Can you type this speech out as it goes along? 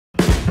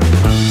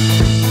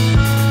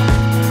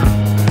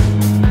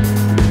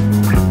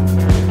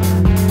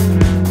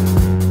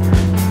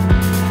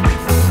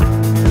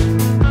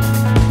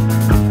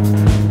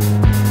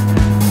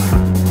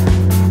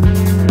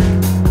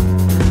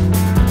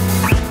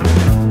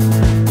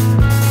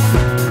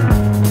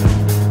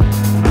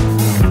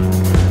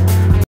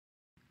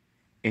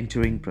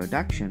Entering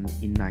production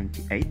in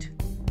 '98,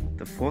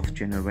 the 4th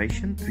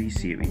generation 3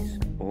 Series,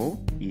 or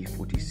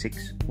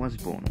E46, was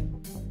born.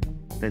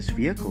 This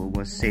vehicle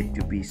was said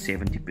to be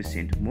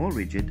 70% more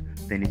rigid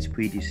than its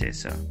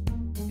predecessor.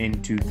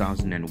 In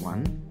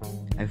 2001,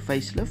 a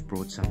facelift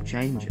brought some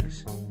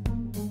changes.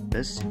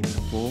 This in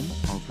the form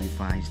of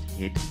revised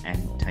head and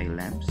tail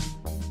lamps,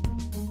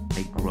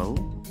 a grille,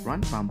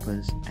 front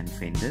bumpers and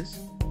fenders,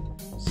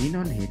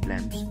 xenon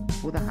headlamps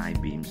for the high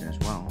beams as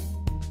well.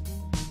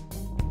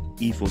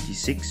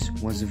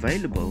 E46 was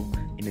available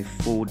in a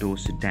 4-door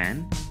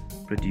sedan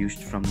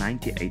produced from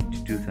 98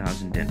 to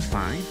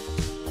 2005,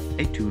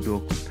 a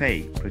 2-door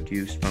coupe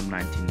produced from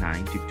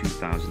 99 to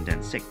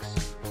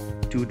 2006,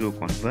 2-door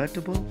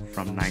convertible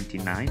from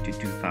 99 to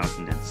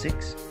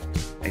 2006,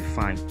 a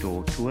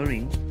 5-door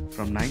touring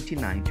from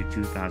 99 to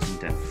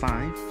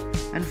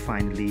 2005, and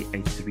finally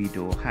a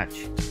 3-door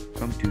hatch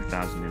from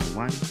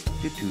 2001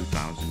 to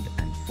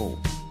 2004.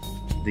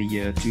 The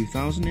year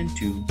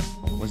 2002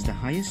 was the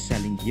highest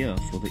selling year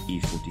for the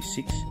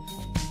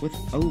E46, with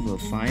over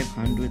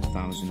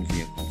 500,000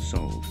 vehicles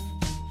sold.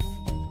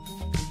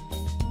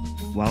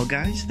 Well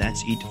guys,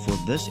 that's it for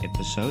this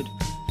episode.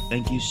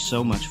 Thank you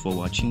so much for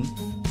watching.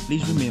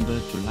 Please remember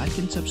to like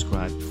and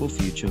subscribe for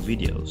future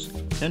videos.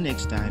 Till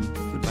next time,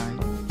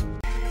 goodbye.